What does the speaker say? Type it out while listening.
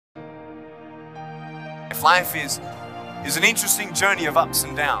life. Life is an interesting journey of ups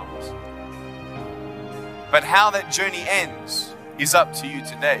and downs. But how that journey ends is up to you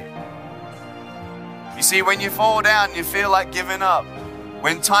today. You see, when you fall down and you feel like giving up,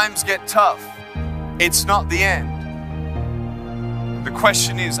 when times get tough, it's not the end. The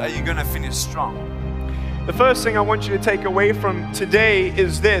question is, are you going to finish strong? The first thing I want you to take away from today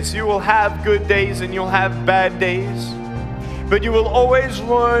is this: you will have good days and you'll have bad days, but you will always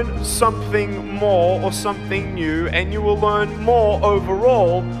learn something more or something new, and you will learn more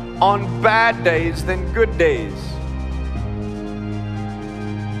overall on bad days than good days.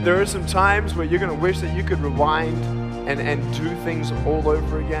 There are some times where you're going to wish that you could rewind and do things all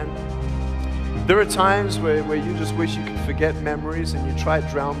over again. There are times where you just wish you could forget memories, and you try to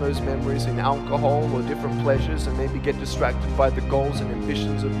drown those memories in alcohol or different pleasures, and maybe get distracted by the goals and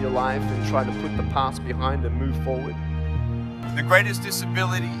ambitions of your life and try to put the past behind and move forward. The greatest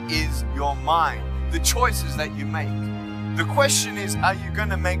disability is your mind, the choices that you make. The question is, are you going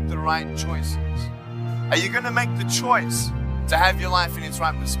to make the right choices? Are you going to make the choice to have your life in its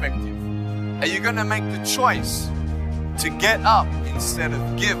right perspective? Are you going to make the choice to get up instead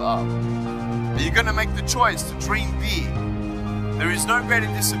of give up? Are you going to make the choice to dream big? There is no greater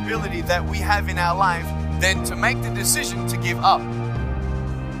disability that we have in our life than to make the decision to give up.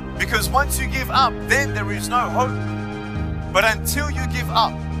 Because once you give up, then there is no hope. But until you give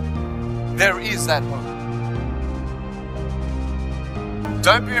up, there is that hope.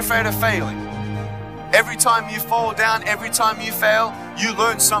 Don't be afraid of failing. Every time you fall down, every time you fail, you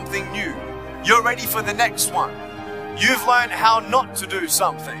learn something new. You're ready for the next one. You've learned how not to do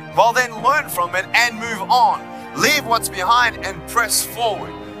something. Well, then learn from it and move on. Leave what's behind and press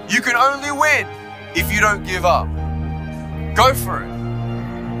forward. You can only win if you don't give up. Go for it.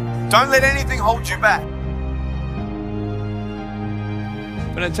 Don't let anything hold you back.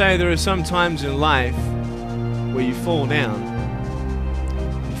 But I tell you, there are some times in life where you fall down.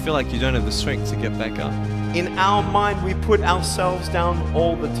 You feel like you don't have the strength to get back up. In our mind, we put ourselves down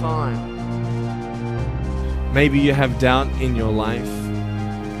all the time. Maybe you have doubt in your life.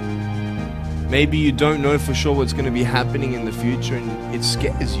 Maybe you don't know for sure what's going to be happening in the future, and it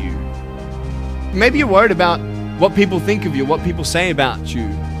scares you. Maybe you're worried about what people think of you, what people say about you.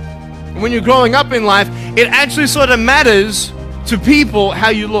 And when you're growing up in life, it actually sort of matters to people how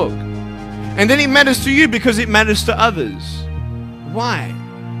you look. And then it matters to you because it matters to others. Why?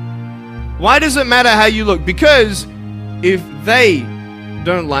 Why does it matter how you look? Because if they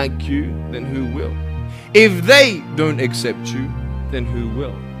don't like you, then who will? If they don't accept you, then who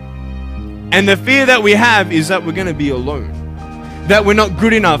will? And the fear that we have is that we're going to be alone, that we're not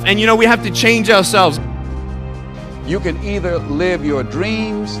good enough, and we have to change ourselves. You can either live your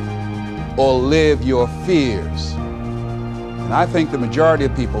dreams or live your fears. And I think the majority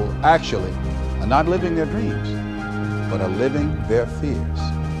of people actually are not living their dreams, but are living their fears.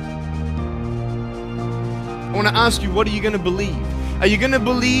 I want to ask you, what are you going to believe? Are you going to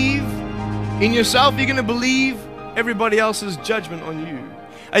believe in yourself? Are you going to believe everybody else's judgment on you?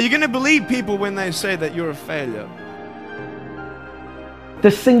 Are you going to believe people when they say that you're a failure?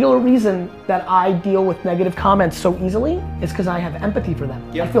 The singular reason that I deal with negative comments so easily is because I have empathy for them.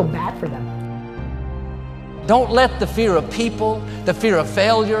 I feel bad for them. Don't let the fear of people, the fear of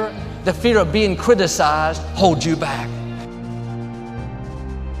failure, the fear of being criticized hold you back.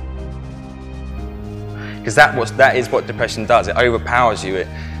 Because that is what depression does. It overpowers you. It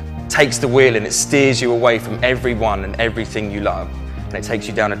takes the wheel and it steers you away from everyone and everything you love. And it takes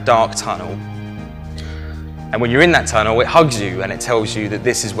you down a dark tunnel. And when you're in that tunnel, it hugs you and it tells you that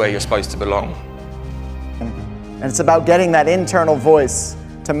this is where you're supposed to belong. And it's about getting that internal voice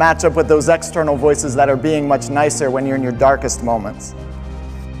to match up with those external voices that are being much nicer when you're in your darkest moments.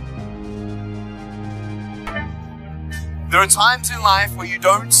 There are times in life where you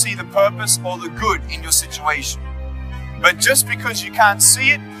don't see the purpose or the good in your situation. But just because you can't see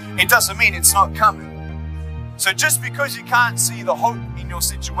it, it doesn't mean it's not coming. So just because you can't see the hope in your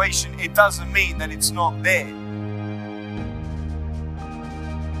situation, it doesn't mean that it's not there.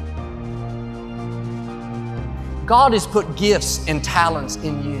 God has put gifts and talents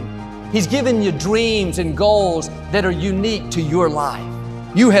in you. He's given you dreams and goals that are unique to your life.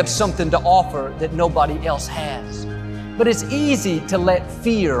 You have something to offer that nobody else has. But it's easy to let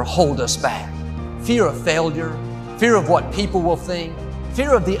fear hold us back. Fear of failure, fear of what people will think,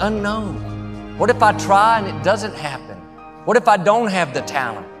 fear of the unknown. What if I try and it doesn't happen? What if I don't have the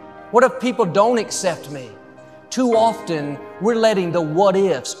talent? What if people don't accept me? Too often, we're letting the what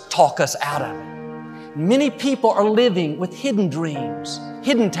ifs talk us out of it. Many people are living with hidden dreams,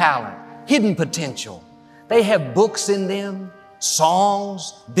 hidden talent, hidden potential. They have books in them,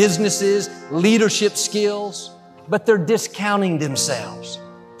 songs, businesses, leadership skills, but they're discounting themselves,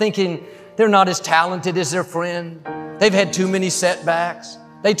 thinking they're not as talented as their friend. They've had too many setbacks.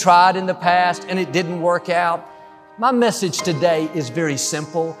 They tried in the past and it didn't work out. My message today is very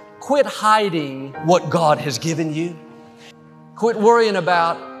simple. Quit hiding what God has given you. Quit worrying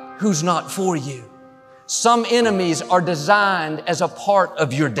about who's not for you. Some enemies are designed as a part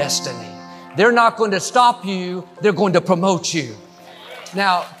of your destiny. They're not going to stop you. They're going to promote you.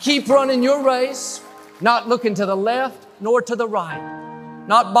 Now, keep running your race, not looking to the left nor to the right,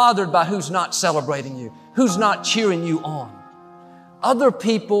 not bothered by who's not celebrating you, who's not cheering you on. Other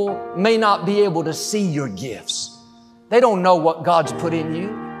people may not be able to see your gifts. They don't know what God's put in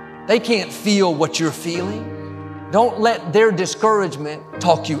you. They can't feel what you're feeling. Don't let their discouragement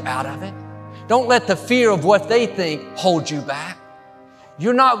talk you out of it. Don't let the fear of what they think hold you back.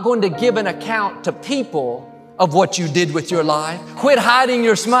 You're not going to give an account to people of what you did with your life. Quit hiding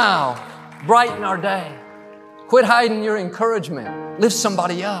your smile. Brighten our day. Quit hiding your encouragement. Lift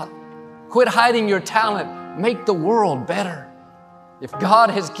somebody up. Quit hiding your talent. Make the world better. If God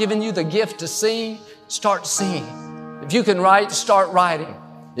has given you the gift to sing, start singing. If you can write, start writing.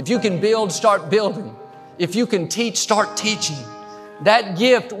 If you can build, start building. If you can teach, start teaching. That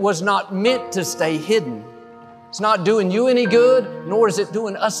gift was not meant to stay hidden. It's not doing you any good, nor is it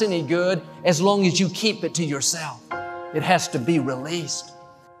doing us any good as long as you keep it to yourself. It has to be released.